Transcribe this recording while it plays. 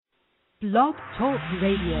Blog Talk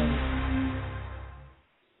Radio.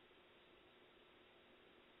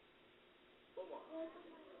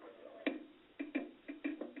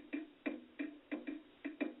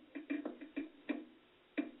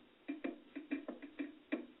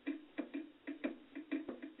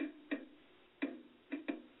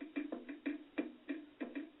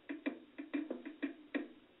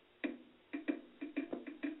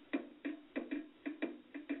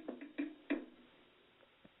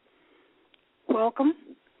 Welcome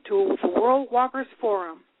to the World Walkers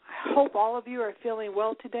Forum. I hope all of you are feeling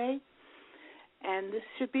well today, and this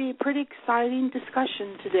should be a pretty exciting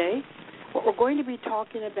discussion today. What we're going to be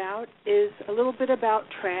talking about is a little bit about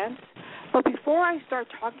trance, but before I start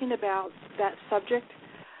talking about that subject,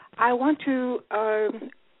 I want to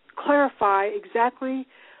clarify exactly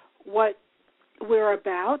what we're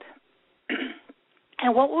about.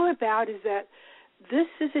 And what we're about is that this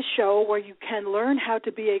is a show where you can learn how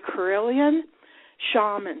to be a Correllian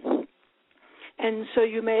shaman. And so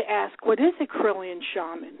you may ask, what is a Correllian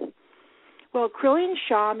shaman? Well, a Correllian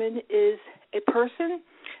shaman is a person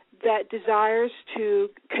that desires to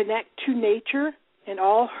connect to nature in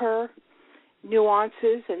all her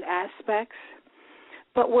nuances and aspects.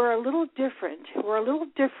 But we're a little different. We're a little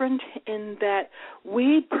different in that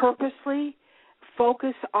we purposely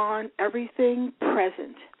focus on everything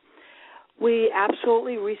present. We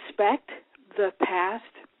absolutely respect the past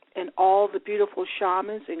and all the beautiful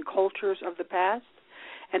shamans and cultures of the past,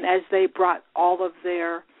 and as they brought all of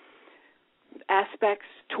their aspects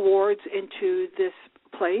towards into this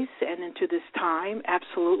place and into this time,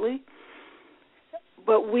 absolutely.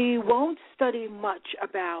 But we won't study much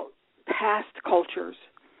about past cultures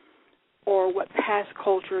or what past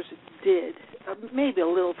cultures did. Maybe a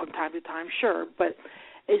little from time to time, sure, but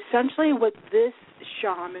essentially what this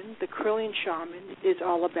shaman, the Correllian shaman, is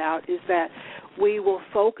all about is that we will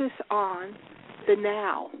focus on the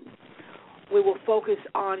now. We will focus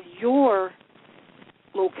on your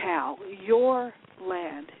locale, your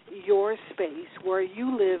land, your space, where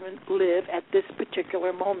you live at this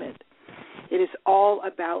particular moment. It is all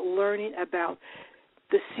about learning about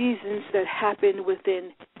the seasons that happen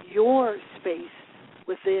within your space,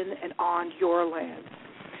 within and on your land.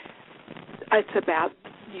 It's about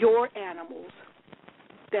your animals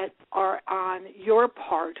that are on your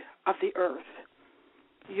part of the earth,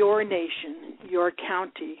 your nation, your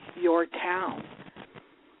county, your town.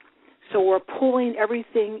 So we're pulling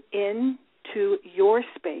everything into your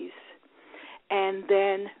space and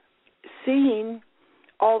then seeing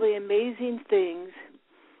all the amazing things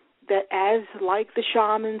that, as like the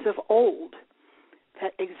shamans of old,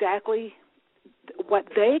 that exactly what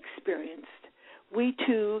they experienced, we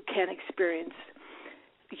too can experience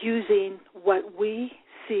using what we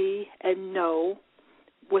see and know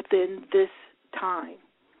within this time.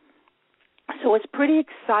 So it's pretty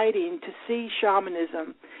exciting to see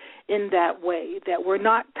shamanism in that way, that we're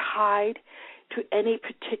not tied to any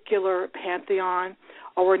particular pantheon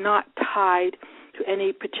or we're not tied to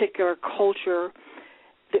any particular culture.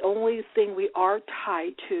 The only thing we are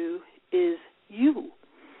tied to is you,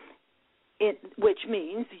 which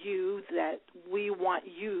means that we want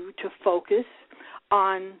you to focus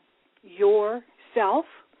on yourself,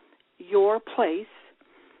 your place,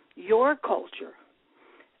 your culture,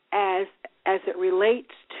 as it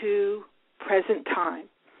relates to present time,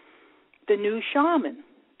 the new shaman,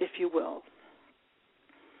 if you will.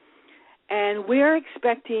 And we're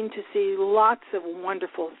expecting to see lots of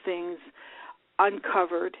wonderful things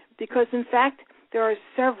uncovered because, in fact, there are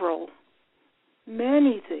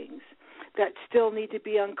many things that still need to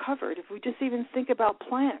be uncovered. If we just even think about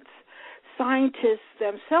plants, scientists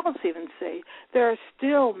themselves even say there are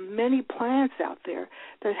still many plants out there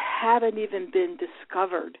that haven't even been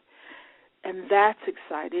discovered, and that's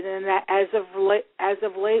exciting. And that as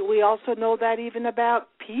of late, we also know that even about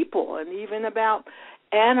people and even about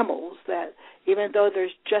animals, that even though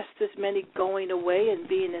there's just as many going away and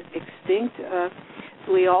being extinct,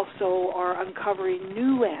 we also are uncovering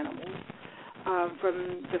new animals.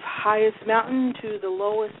 From the highest mountain to the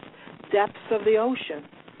lowest depths of the ocean.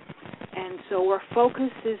 And so our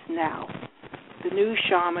focus is now, the new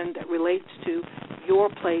shaman that relates to your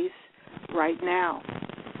place right now.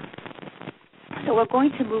 So we're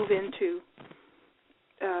going to move into,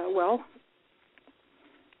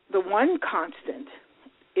 the one constant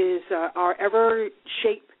is our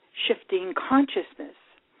ever-shifting consciousness.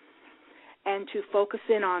 And to focus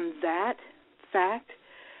in on that fact,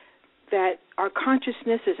 that our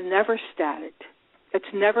consciousness is never static.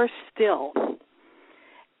 It's never still.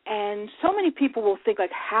 And so many people will think,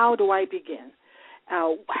 like, how do I begin?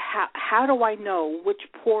 How do I know which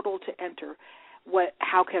portal to enter?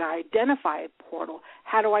 How can I identify a portal?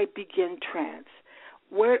 How do I begin trance?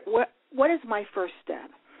 What is my first step?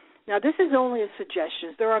 Now, this is only a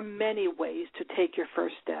suggestion. There are many ways to take your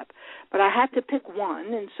first step, but I had to pick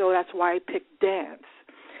one, and so that's why I picked dance.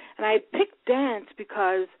 And I picked dance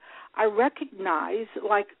because I recognize,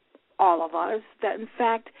 like all of us, that in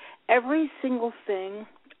fact every single thing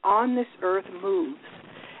on this earth moves.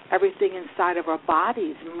 Everything inside of our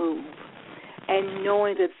bodies move. And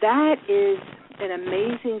knowing that that is an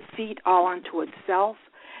amazing feat all unto itself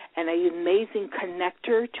and an amazing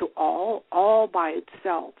connector to all by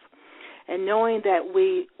itself. And knowing that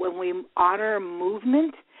when we honor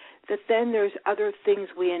movement, that then there's other things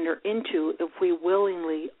we enter into if we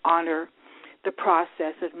willingly honor the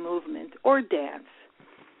process of movement or dance.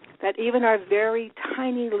 That even our very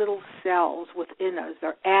tiny little cells within us,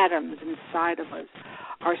 our atoms inside of us,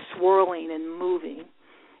 are swirling and moving.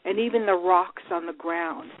 And even the rocks on the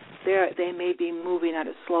ground, they may be moving at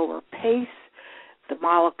a slower pace, the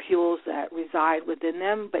molecules that reside within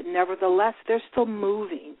them, but nevertheless, they're still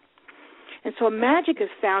moving. And so magic is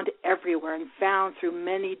found everywhere and found through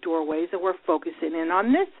many doorways, and we're focusing in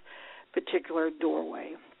on this particular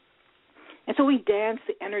doorway. And so we dance,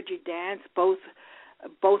 the energy dance, both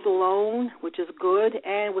alone, which is good,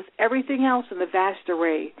 and with everything else in the vast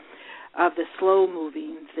array of the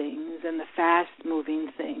slow-moving things and the fast-moving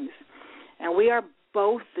things. And we are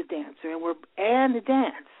both the dancer and the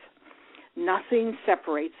dance. Nothing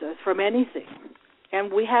separates us from anything.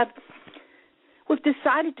 And we've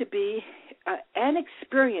decided to be an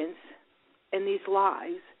experience in these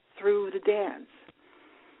lives through the dance.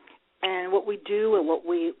 And what we do and what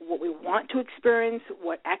we want to experience,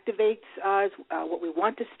 what activates us, what we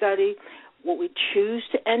want to study, what we choose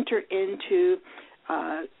to enter into,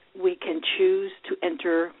 we can choose to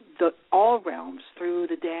enter all realms through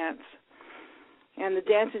the dance. And the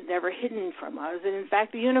dance is never hidden from us. And in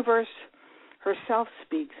fact, the universe herself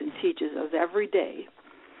speaks and teaches us every day.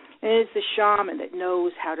 And it is the shaman that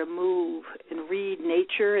knows how to move and read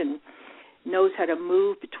nature and knows how to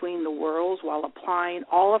move between the worlds while applying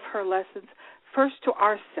all of her lessons first to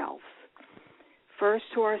ourselves,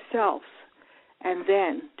 and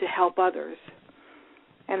then to help others.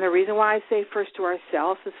 And the reason why I say first to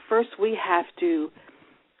ourselves is first we have to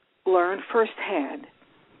learn firsthand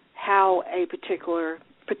how a particular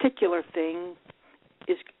thing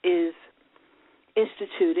is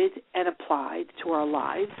instituted and applied to our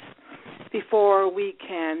lives before we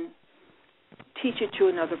can teach it to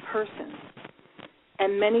another person.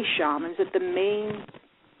 And many shamans, that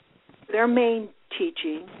their main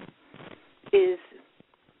teaching is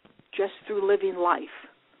just through living life,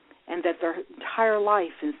 and that their entire life,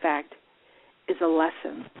 in fact, is a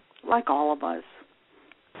lesson, like all of us.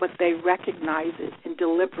 But they recognize it and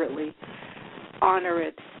deliberately honor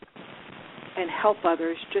it and help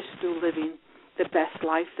others just through living the best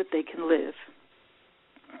life that they can live.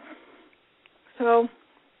 So,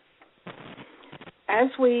 as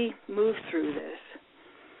we move through this,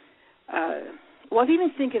 well,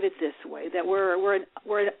 even think of it this way, that we're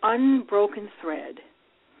an unbroken thread,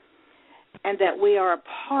 and that we are a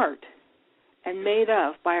part and made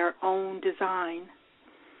of by our own design.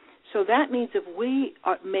 So that means if we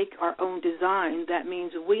make our own design, that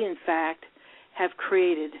means we, in fact, have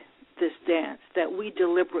created this dance that we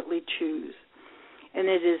deliberately choose. And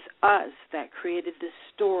it is us that created this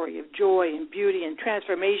story of joy and beauty and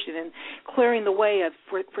transformation and clearing the way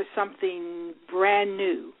for something brand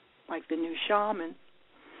new, like the new shaman.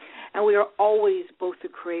 And we are always both the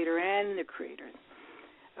creator and the creator.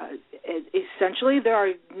 Essentially, there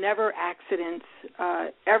are never accidents.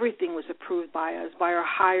 Everything was approved by us, by our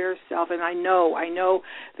higher self. And I know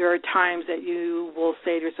there are times that you will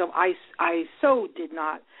say to yourself, I so did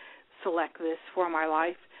not select this for my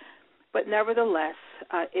life. But nevertheless,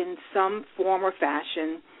 in some form or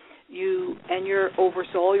fashion, you and your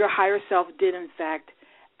oversoul, your higher self, did in fact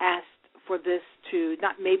ask for this to,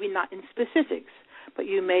 maybe not in specifics, but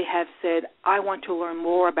you may have said, I want to learn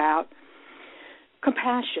more about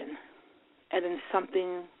compassion. And then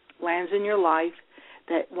something lands in your life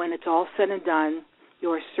that when it's all said and done, you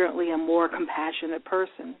are certainly a more compassionate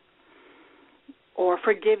person. Or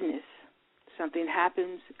forgiveness. Something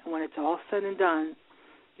happens, and when it's all said and done,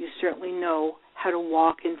 you certainly know how to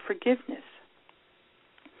walk in forgiveness.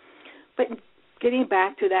 But getting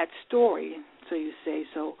back to that story, so you say,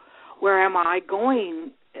 so where am I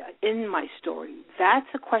going in my story? That's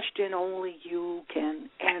a question only you can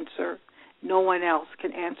answer. No one else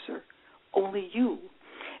can answer. Only you.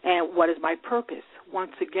 And what is my purpose?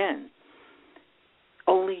 Once again,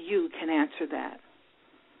 only you can answer that.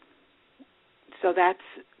 So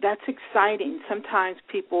that's exciting. Sometimes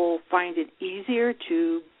people find it easier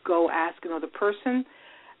to go ask another person.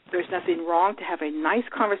 There's nothing wrong to have a nice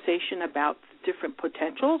conversation about different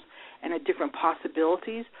potentials and the different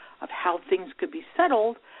possibilities of how things could be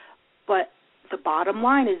settled, but the bottom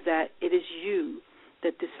line is that it is you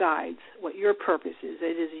that decides what your purpose is.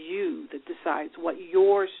 It is you that decides what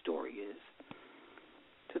your story is.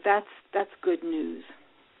 So that's good news.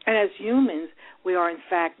 And as humans, we are in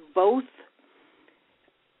fact both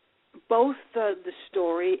the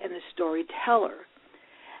story and the storyteller.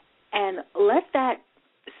 And let that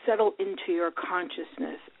settle into your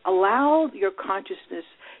consciousness. Allow your consciousness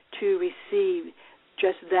to receive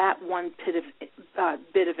just that one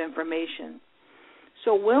bit of information.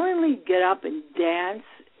 So willingly get up and dance,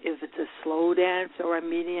 if it's a slow dance or a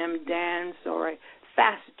medium dance or a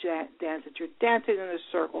fast dance, that you're dancing in a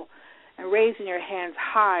circle and raising your hands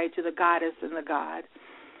high to the goddess and the god.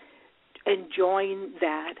 Enjoying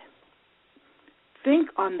that. Think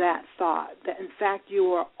on that thought, that in fact you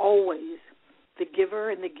are always the giver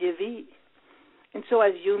and the givee. And so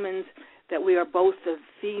as humans, that we are both the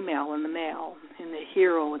female and the male, and the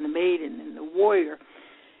hero and the maiden, and the warrior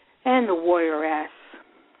and the warrioress,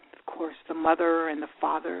 of course, the mother and the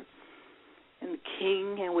father, and the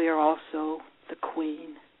king, and we are also the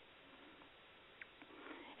queen.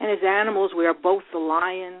 And as animals, we are both the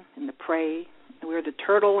lion and the prey, and we are the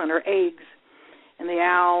turtle and her eggs, and the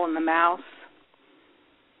owl and the mouse.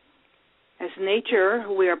 As nature,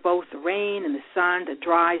 we are both the rain and the sun that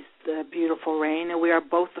dries the beautiful rain, and we are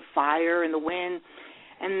both the fire and the wind,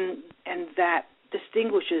 and that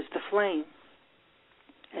distinguishes the flame.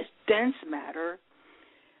 As dense matter,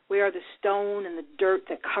 we are the stone and the dirt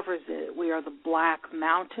that covers it. We are the black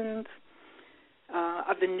mountains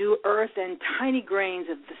of the new earth and tiny grains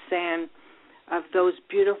of the sand of those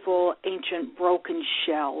beautiful ancient broken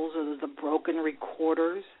shells, or the broken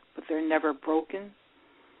recorders, but they're never broken,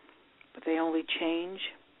 but they only change.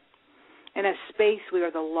 And as space, we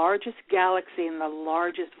are the largest galaxy in the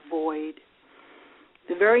largest void.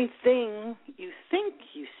 The very thing you think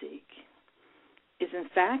you seek is in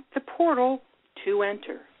fact the portal to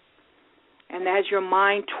enter. And as your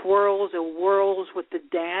mind twirls and whirls with the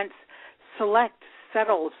dance, select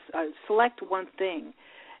one thing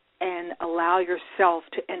and allow yourself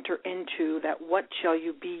to enter into that. What shall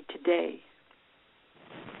you be today?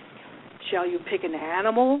 Shall you pick an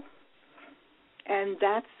animal? And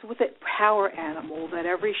that's with a power animal, that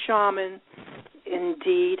every shaman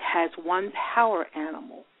indeed has one power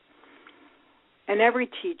animal. And every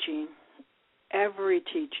teaching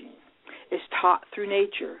is taught through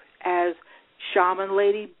nature, as Shaman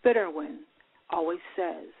Lady Bitterwind always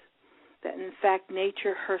says, that in fact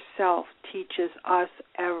nature herself teaches us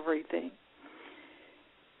everything.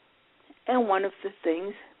 And one of the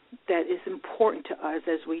things that is important to us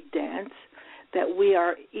as we dance, that we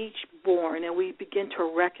are each born and we begin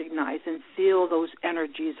to recognize and feel those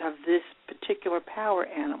energies of this particular power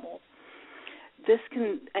animal. This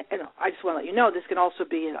can, and I just want to let you know, this can also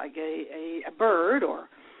be like a bird or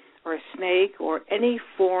a snake or any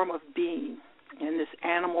form of being. And this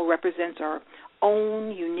animal represents our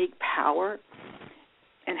own unique power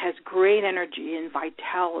and has great energy and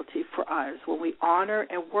vitality for us when we honor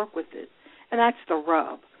and work with it. And that's the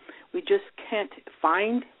rub. We just can't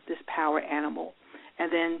find this power animal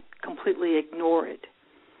and then completely ignore it.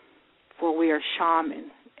 For we are shaman,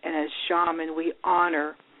 and as shaman we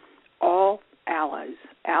honor all allies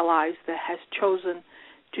that has chosen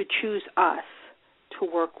to choose us to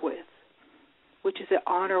work with, which is an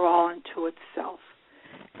honor all unto itself.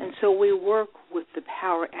 And so we work with the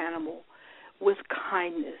power animal with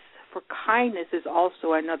kindness, for kindness is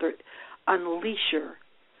also another unleasher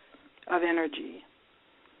of energy.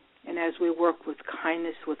 And as we work with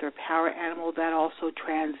kindness with our power animal, that also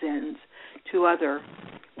transcends to other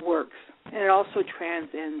works. And it also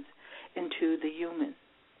transcends into the human.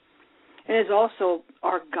 And is also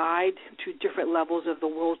our guide to different levels of the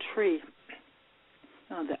world tree,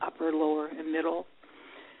 the upper, lower, and middle.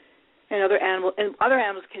 And other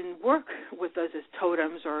animals can work with us as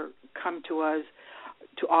totems or come to us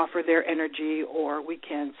to offer their energy, or we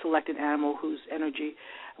can select an animal whose energy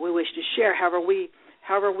we wish to share. However,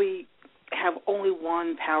 we have only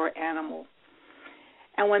one power animal.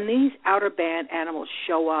 And when these outer band animals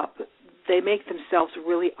show up, they make themselves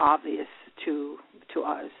really obvious to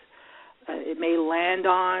us. It may land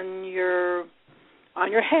on your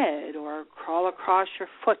head, or crawl across your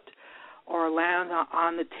foot, or land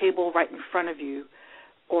on the table right in front of you,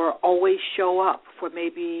 or always show up for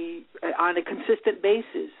maybe on a consistent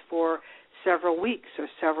basis for several weeks or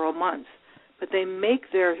several months. But they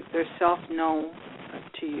make their self known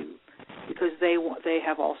to you. because they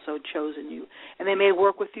have also chosen you. And they may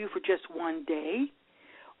work with you for just one day,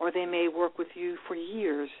 or they may work with you for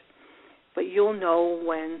years. But you'll know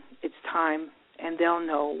when it's time, and they'll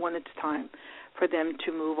know when it's time for them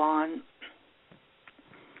to move on.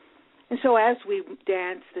 And so as we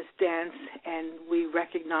dance this dance and we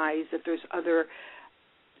recognize that there's other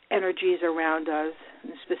energies around us,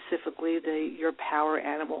 and specifically your power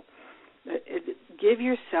animal, give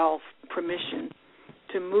yourself permission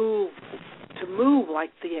to move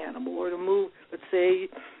like the animal, or to move. Let's say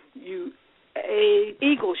a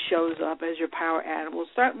eagle shows up as your power animal.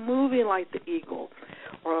 Start moving like the eagle.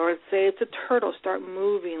 Or let's say it's a turtle. Start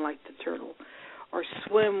moving like the turtle. Or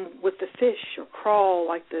swim with the fish, or crawl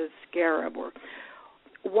like the scarab. Or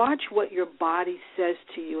watch what your body says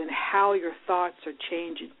to you and how your thoughts are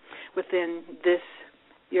changing within this,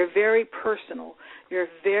 your very personal, your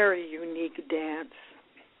very unique dance.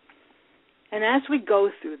 And as we go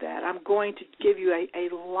through that, I'm going to give you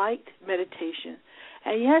a light meditation.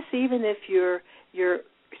 And yes, even if you're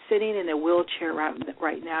sitting in a wheelchair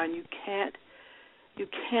right now and you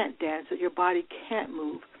can't dance, that your body can't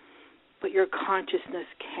move, but your consciousness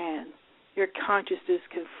can. Your consciousness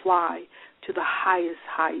can fly to the highest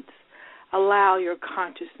heights. Allow your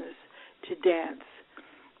consciousness to dance,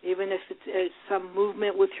 even if it's some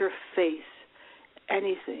movement with your face,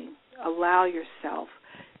 anything. Allow yourself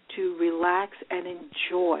to relax and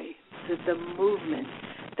enjoy the movement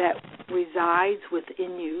that resides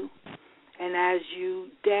within you. And as you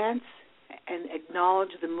dance and acknowledge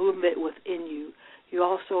the movement within you, you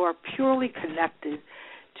also are purely connected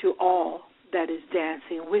to all that is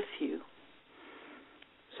dancing with you.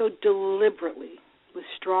 So deliberately, with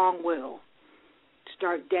strong will,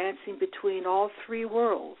 start dancing between all three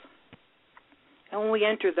worlds. And when we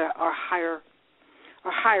enter our higher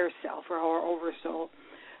self, or our oversoul,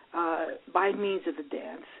 by means of the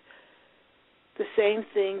dance, the same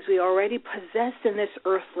things we already possess in this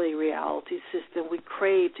earthly reality system, we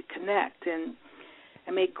crave to connect and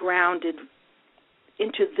make grounded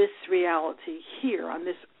into this reality here on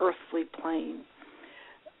this earthly plane.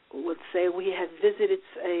 Let's say we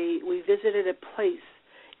visited a place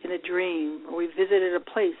in a dream, or we visited a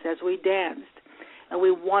place as we danced, and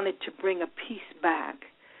we wanted to bring a piece back.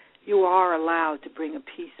 You are allowed to bring a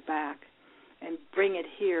piece back and bring it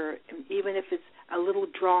here, and even if it's a little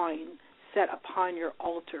drawing set upon your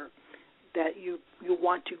altar that you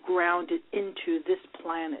want to ground it into this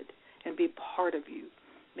planet and be part of you.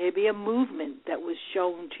 Maybe a movement that was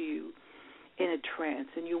shown to you in a trance,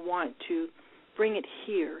 and you want to bring it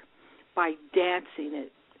here by dancing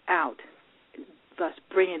it out, thus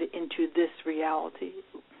bringing it into this reality,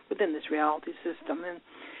 within this reality system. And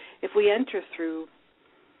if we enter through,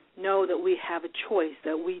 know that we have a choice,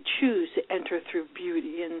 that we choose to enter through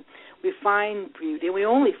beauty, and we find beauty, and we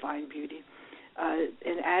only find beauty.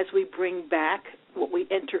 And as we bring back what we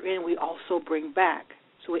enter in, we also bring back.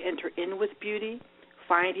 So we enter in with beauty,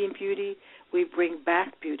 finding beauty, we bring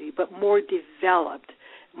back beauty, but more developed,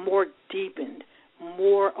 more deepened,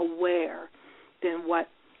 more aware than what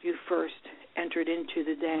you first entered into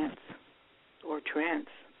the dance or trance,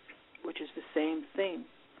 which is the same thing.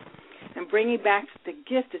 And bringing back the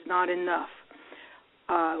gift is not enough.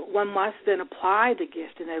 One must then apply the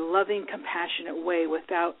gift in a loving, compassionate way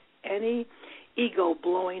without any ego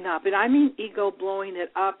blowing up. And I mean ego blowing it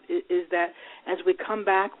up is that as we come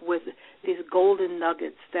back with these golden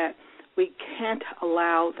nuggets, that we can't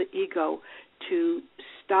allow the ego to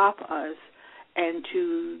stop us and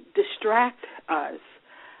to distract us,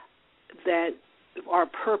 that our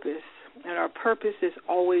purpose, and our purpose is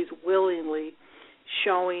always willingly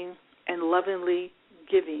showing and lovingly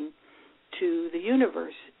giving to the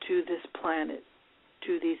universe, to this planet,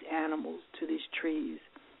 to these animals, to these trees,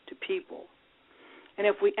 to people. And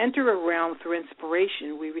if we enter a realm through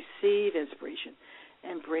inspiration, we receive inspiration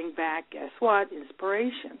and bring back, guess what?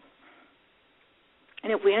 Inspiration.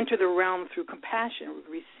 And if we enter the realm through compassion,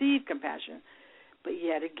 we receive compassion, but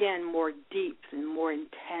yet again more deep and more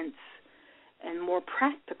intense and more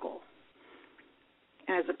practical.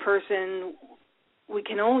 As a person, we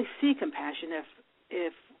can only see compassion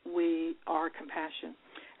if we are compassion.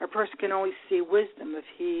 A person can only see wisdom if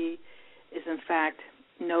he is in fact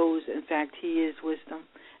knows, in fact, he is wisdom.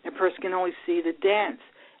 And a person can only see the dance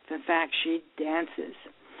if in fact she dances.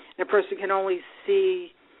 And a person can only see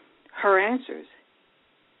her answers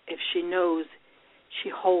if she knows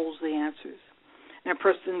she holds the answers. And a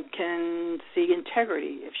person can see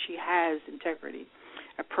integrity if she has integrity.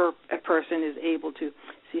 A person is able to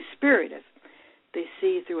see spirit if they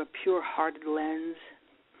see through a pure-hearted lens.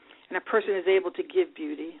 And a person is able to give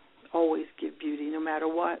beauty, always give beauty, no matter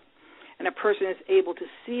what. And a person is able to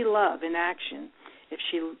see love in action if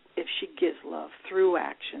she gives love through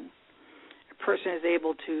action. A person is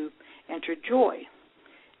able to enter joy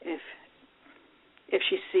if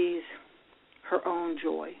she sees her own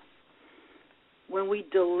joy. When we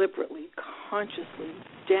deliberately, consciously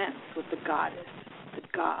dance with the goddess, the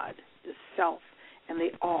God, the self, and the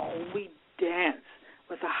all, we dance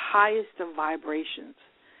with the highest of vibrations.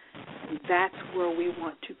 And that's where we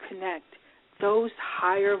want to connect. Those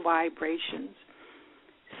higher vibrations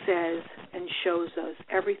says and shows us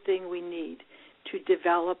everything we need to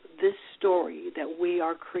develop this story that we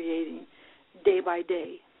are creating day by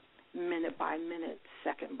day, minute by minute,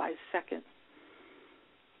 second by second,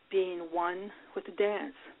 being one with the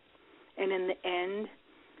dance. And in the end,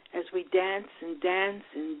 as we dance and dance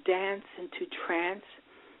and dance into trance,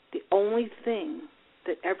 the only thing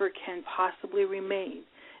that ever can possibly remain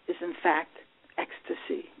is, in fact,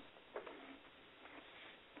 ecstasy.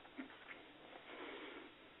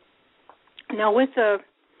 Now,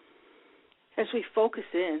 as we focus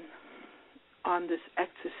in on this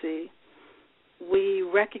ecstasy, we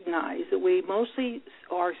recognize that we mostly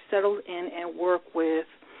are settled in and work with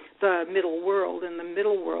the middle world, and the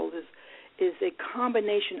middle world is a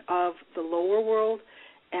combination of the lower world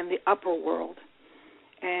and the upper world.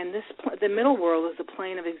 And the middle world is the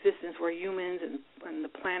plane of existence where humans and the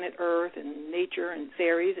planet Earth and nature and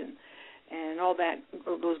fairies and all that,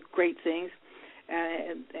 those great things,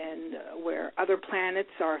 and where other planets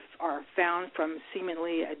are found from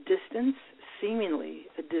seemingly a distance.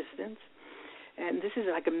 And this is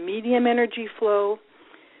like a medium energy flow,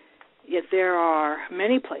 yet there are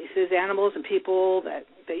many places, animals and people, that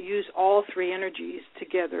use all three energies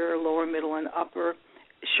together, lower, middle, and upper.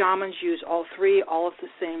 Shamans use all three all at the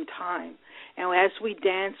same time. And as we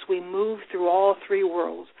dance, we move through all three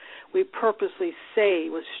worlds. We purposely say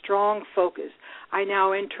with strong focus, I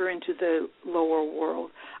now enter into the lower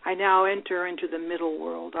world. I now enter into the middle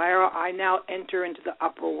world. I now enter into the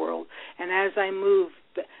upper world. And as I move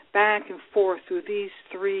back and forth through these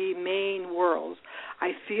three main worlds,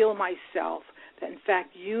 I feel myself that, in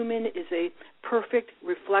fact, human is a perfect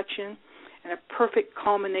reflection and a perfect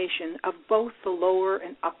culmination of both the lower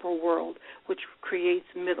and upper world, which creates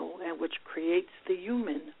middle and which creates the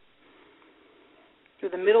human. So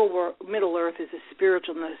the middle earth is a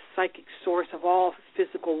spiritual and a psychic source of all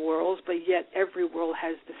physical worlds, but yet every world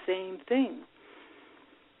has the same thing.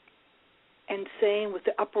 And same with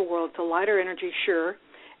the upper world, it's a lighter energy, sure,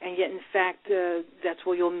 and yet, in fact, that's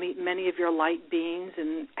where you'll meet many of your light beings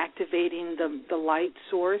and activating the light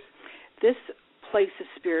source. This place of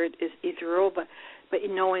spirit is ethereal, but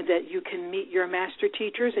knowing that you can meet your master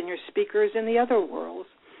teachers and your speakers in the other worlds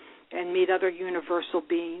and meet other universal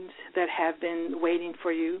beings that have been waiting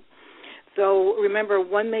for you. Though, remember,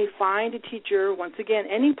 one may find a teacher, once again,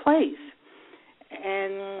 any place,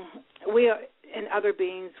 and we are, and other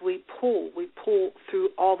beings, we pull through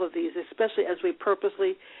all of these, especially as we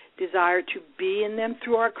purposely desire to be in them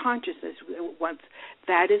through our consciousness. Once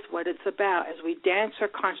that is what it's about. As we dance our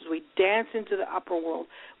consciousness, we dance into the upper world,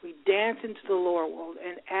 we dance into the lower world,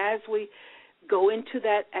 and as we go into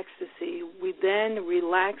that ecstasy, we then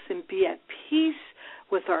relax and be at peace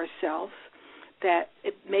with ourselves, that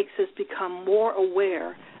it makes us become more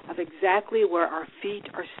aware of exactly where our feet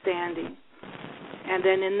are standing. And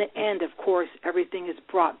then in the end, of course, everything is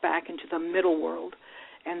brought back into the middle world,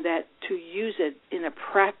 and that to use it in a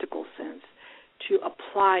practical sense, to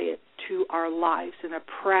apply it to our lives in a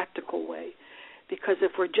practical way. Because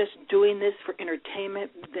if we're just doing this for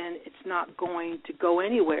entertainment, then it's not going to go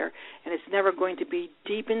anywhere, and it's never going to be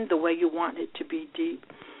deepened the way you want it to be deep.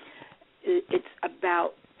 It's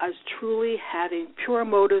about us truly having pure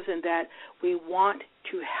motives in that we want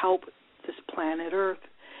to help this planet Earth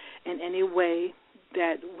in any way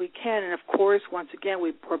that we can. And, of course, once again,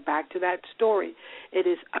 we're back to that story. It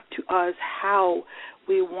is up to us how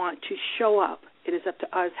we want to show up. It is up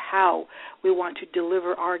to us how we want to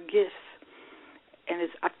deliver our gifts. And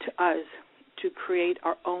it's up to us to create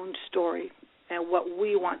our own story and what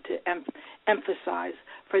we want to emphasize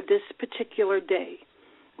for this particular day.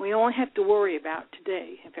 We only have to worry about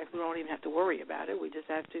today. In fact, we don't even have to worry about it. We just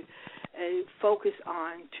have to focus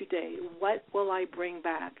on today. What will I bring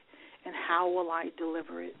back, and how will I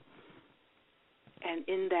deliver it? And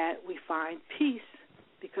in that we find peace,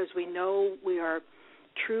 because we know we are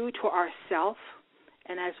true to ourself,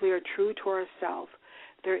 and as we are true to ourself,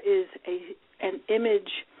 there is an image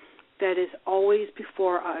that is always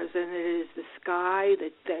before us, and it is the sky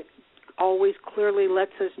that always clearly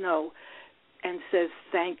lets us know and says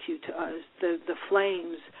thank you to us. The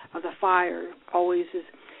flames of the fire always is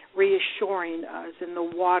reassuring us, and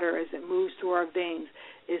the water as it moves through our veins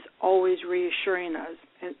is always reassuring us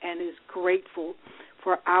and is grateful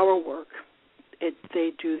for our work.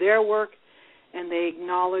 They do their work, and they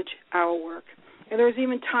acknowledge our work. And there's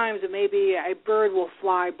even times that maybe a bird will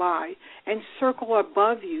fly by and circle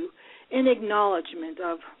above you in acknowledgement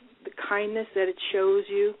of the kindness that it shows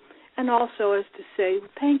you, and also as to say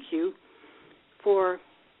thank you for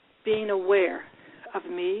being aware of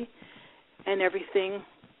me and everything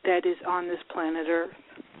that is on this planet Earth.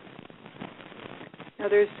 Now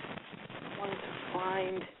I wanted to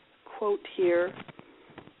find a quote here.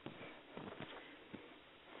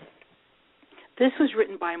 This was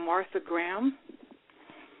written by Martha Graham,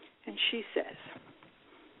 and she says,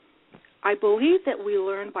 I believe that we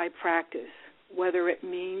learn by practice, whether it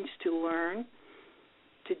means to learn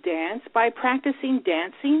to dance by practicing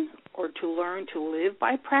dancing or to learn to live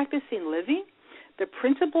by practicing living. The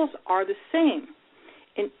principles are the same.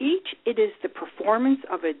 In each, it is the performance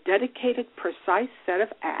of a dedicated, precise set of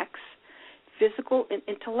acts, physical and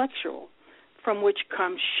intellectual, from which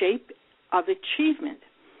comes shape of achievement,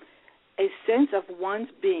 a sense of one's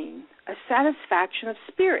being, a satisfaction of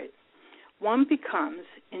spirit. One becomes,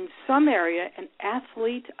 in some area, an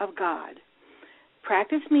athlete of God.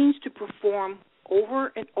 Practice means to perform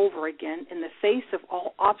over and over again in the face of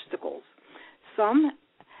all obstacles. Some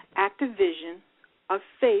active vision of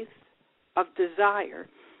faith, of desire.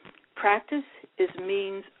 Practice is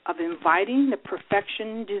means of inviting the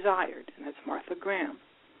perfection desired. And that's Martha Graham.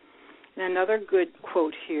 And another good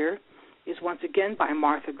quote here is once again by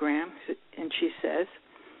Martha Graham, and she says,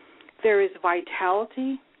 there is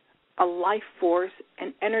vitality, a life force,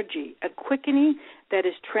 an energy, a quickening that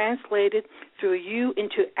is translated through you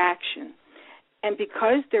into action. And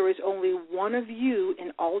because there is only one of you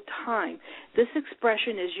in all time, this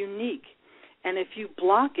expression is unique. And if you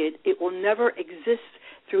block it, it will never exist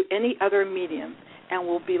through any other medium and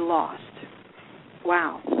will be lost.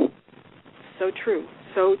 Wow. So true,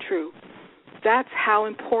 so true. That's how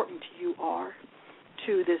important you are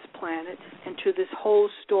to this planet and to this whole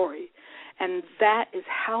story. And that is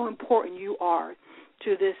how important you are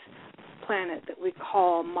to this planet that we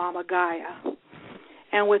call Mama Gaia.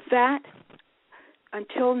 And with that,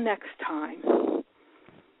 until next time,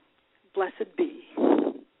 blessed be.